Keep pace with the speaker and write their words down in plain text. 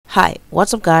Hi,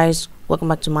 what's up guys? Welcome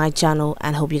back to my channel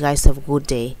and hope you guys have a good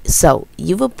day. So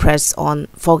you will press on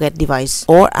forget device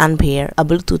or unpair a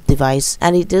Bluetooth device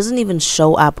and it doesn't even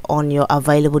show up on your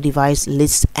available device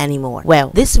list anymore.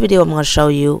 Well, this video I'm going to show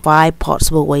you 5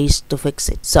 possible ways to fix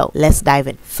it. So let's dive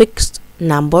in. Fix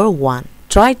number 1.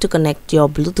 Try to connect your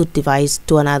Bluetooth device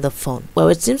to another phone. Well,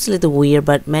 it seems a little weird,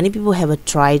 but many people have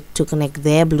tried to connect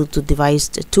their Bluetooth device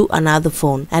to another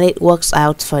phone and it works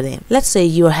out for them. Let's say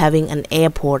you're having an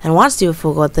Airpod and once you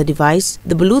forgot the device,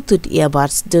 the Bluetooth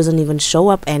earbuds doesn't even show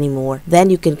up anymore. Then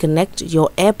you can connect your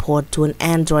Airpod to an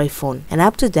Android phone and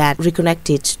after that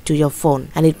reconnect it to your phone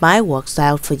and it might work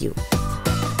out for you.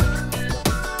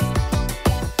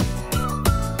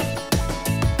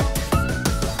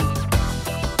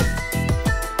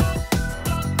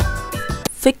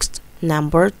 Fixed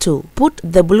number 2. Put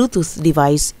the Bluetooth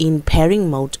device in pairing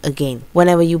mode again.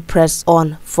 Whenever you press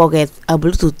on forget a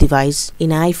Bluetooth device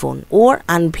in iPhone or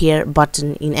unpair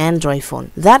button in Android phone,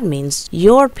 that means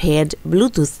your paired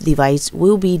Bluetooth device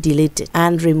will be deleted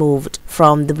and removed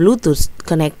from the Bluetooth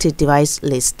connected device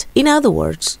list. In other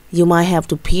words, you might have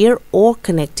to pair or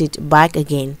connect it back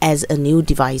again as a new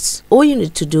device. All you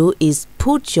need to do is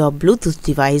put your Bluetooth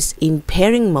device in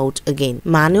pairing mode again.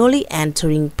 Manually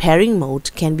entering pairing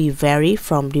mode can be vary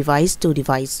from device to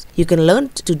device. You can learn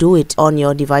to do it on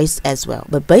your device as well.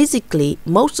 But basically,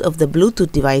 most of the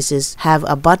Bluetooth devices have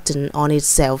a button on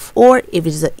itself, or if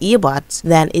it's the earbuds,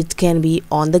 then it can be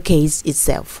on the case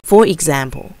itself. For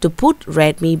example, to put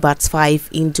Redmi Buds 5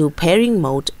 into pairing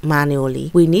mode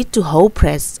manually, we need to hold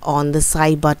press on the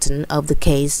side button of the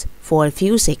case for a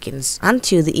few seconds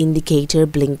until the indicator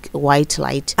blink white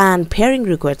light and pairing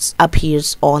request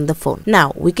appears on the phone.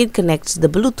 Now we can connect the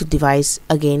Bluetooth device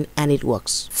again and it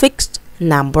works. Fixed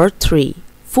number 3.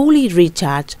 Fully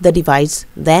recharge the device,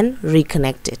 then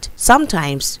reconnect it.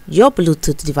 Sometimes your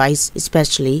Bluetooth device,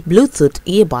 especially Bluetooth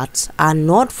earbuds, are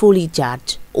not fully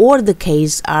charged or the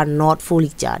case are not fully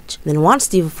charged. Then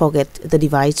once you forget the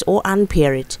device or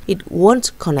unpair it, it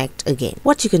won't connect again.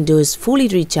 What you can do is fully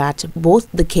recharge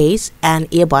both the case and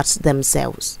earbuds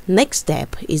themselves. Next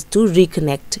step is to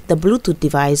reconnect the Bluetooth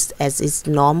device as its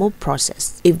normal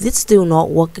process. If this still not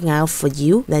working out for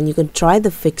you, then you can try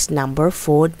the fix number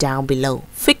 4 down below.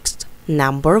 Fixed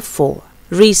number 4.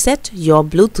 Reset your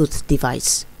Bluetooth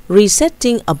device.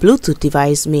 Resetting a Bluetooth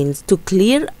device means to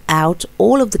clear out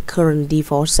all of the current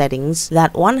default settings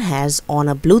that one has on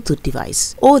a Bluetooth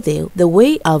device. Although the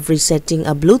way of resetting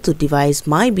a Bluetooth device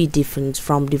might be different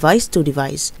from device to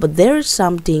device, but there is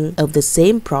something of the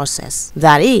same process.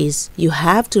 That is, you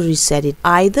have to reset it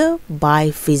either by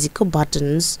physical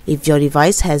buttons if your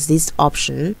device has this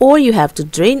option, or you have to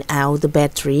drain out the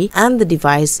battery and the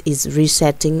device is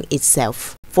resetting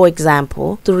itself. For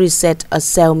example, to reset a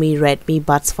Xiaomi Redmi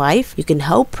Buds 5, you can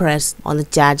hold press on the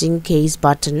charging case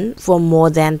button for more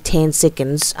than 10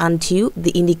 seconds until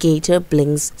the indicator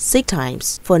blinks 6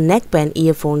 times. For neckband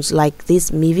earphones like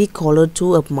this Mivi Color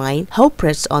 2 of mine, hold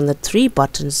press on the 3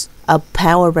 buttons, a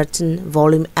power button,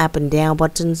 volume up and down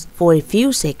buttons for a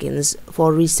few seconds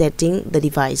for resetting the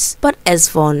device. But as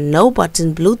for no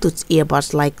button Bluetooth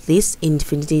earbuds like this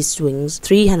Infinity Swings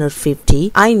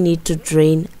 350, I need to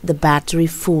drain the battery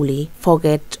fully,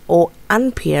 forget or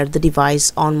unpair the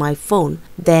device on my phone.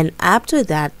 Then after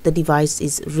that the device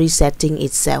is resetting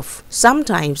itself.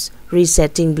 Sometimes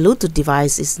resetting Bluetooth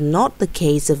device is not the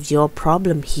case of your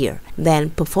problem here. Then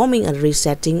performing a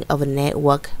resetting of a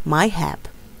network might help.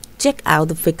 Check out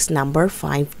the fix number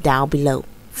 5 down below.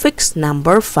 Fix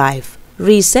number 5.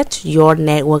 Reset your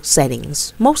network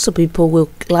settings. Most people will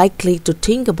likely to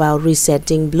think about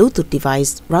resetting Bluetooth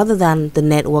device rather than the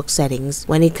network settings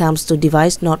when it comes to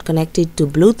device not connected to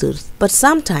Bluetooth. But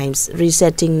sometimes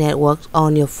resetting network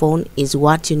on your phone is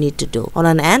what you need to do. On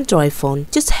an Android phone,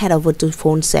 just head over to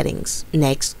phone settings.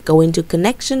 Next, go into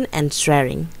connection and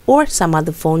sharing. Or some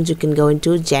other phones you can go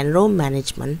into general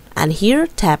management and here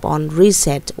tap on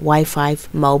reset Wi-Fi,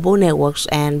 mobile networks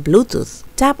and Bluetooth.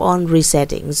 Tap on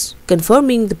resettings,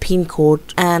 confirming the PIN code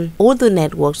and all the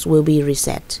networks will be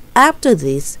reset. After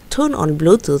this, turn on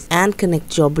Bluetooth and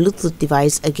connect your Bluetooth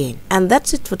device again. And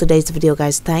that's it for today's video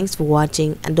guys. Thanks for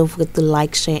watching and don't forget to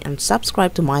like, share and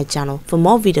subscribe to my channel for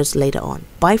more videos later on.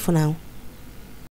 Bye for now.